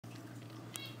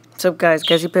What's up, guys?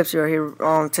 Gassy Pepsi right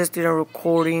here. Testing a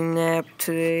recording app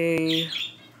today,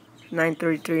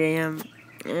 9:33 a.m.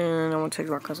 And I want to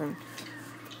text my cousin.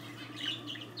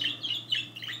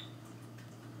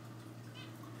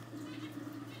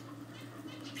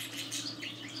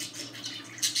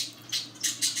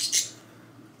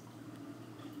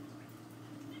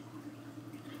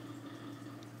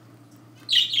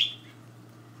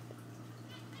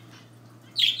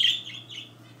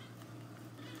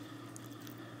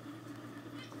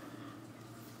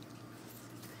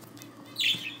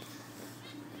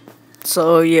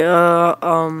 So yeah,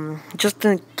 just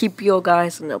to keep you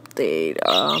guys an update,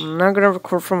 I'm not gonna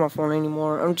record from my phone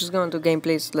anymore. I'm just gonna do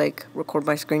gameplays, like record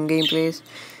my screen gameplays,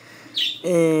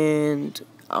 and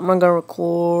I'm not gonna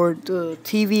record the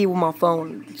TV with my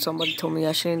phone. Somebody told me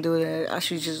I shouldn't do that. I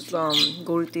should just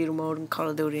go to theater mode and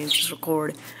Call of Duty and just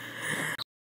record.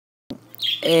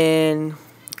 And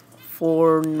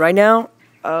for right now,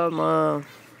 I'm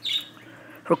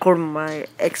recording my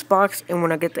Xbox, and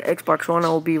when I get the Xbox One, I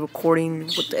will be recording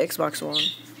with the Xbox One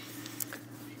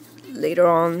later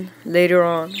on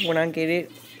when I get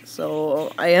it.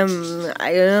 So I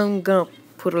am gonna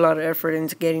put a lot of effort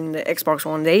into getting the Xbox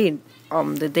One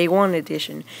the day one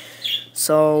edition,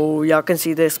 so y'all can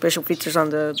see the special features on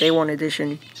the day one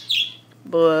edition.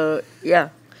 But yeah,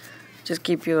 just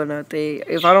keep you an update.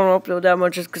 If I don't upload that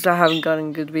much, it's because I haven't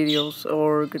gotten good videos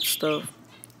or good stuff.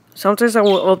 Sometimes I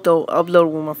will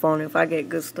upload with my phone if I get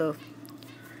good stuff.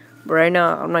 But right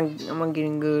now, I'm not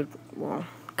getting good. Well,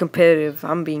 competitive.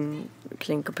 I'm being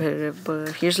playing competitive. But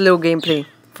here's a little gameplay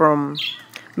from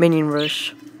Minion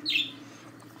Rush.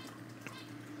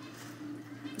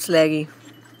 It's laggy.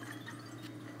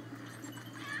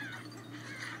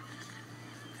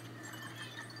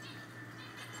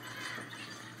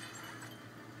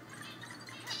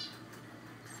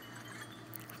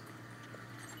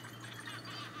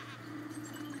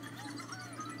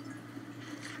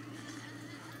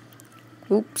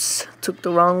 Oops, took the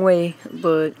wrong way,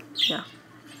 but yeah.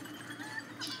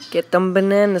 Get them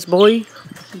bananas, boy.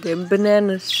 Get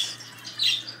bananas.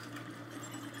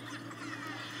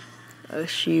 A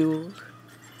shield.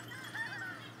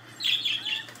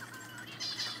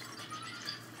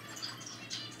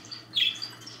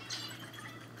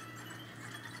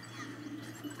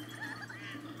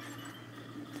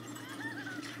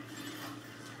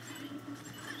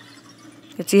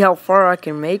 Let's see how far I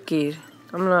can make it.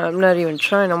 I'm not even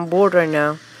trying. I'm bored right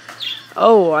now.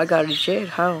 Oh, I got a jet.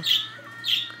 How?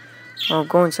 I'll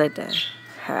go inside that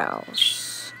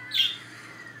house.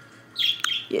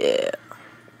 Yeah.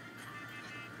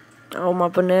 Oh, my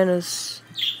bananas.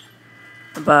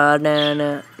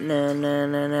 Banana, na na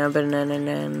na na, banana,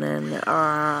 na na na.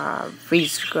 Ah,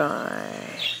 freeze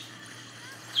guy.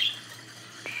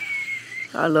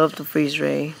 I love the freeze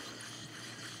ray.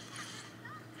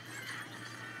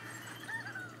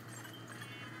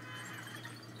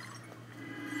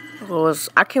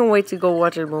 I can't wait to go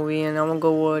watch a movie, and I'm gonna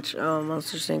go watch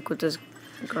Monsters Inc. with this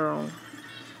girl.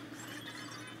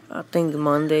 I think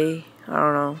Monday. I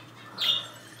don't know.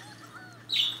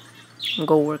 I'm gonna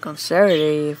go work on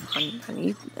Saturday if I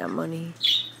need that money.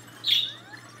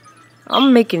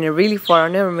 I'm making it really far. I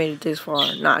never made it this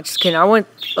far. Nah, just kidding. I went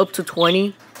up to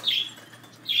 20.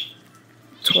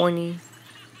 20.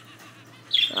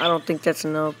 I don't think that's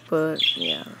enough, but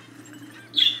yeah.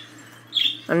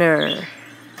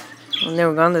 I've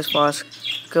never gone this far,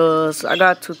 because I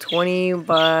got to 20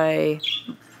 by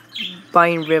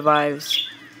buying revives.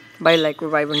 By like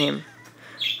reviving him.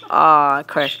 Ah, I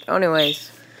crashed.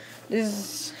 Anyways,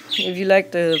 if you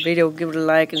like the video, give it a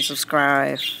like and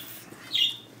subscribe.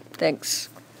 Thanks.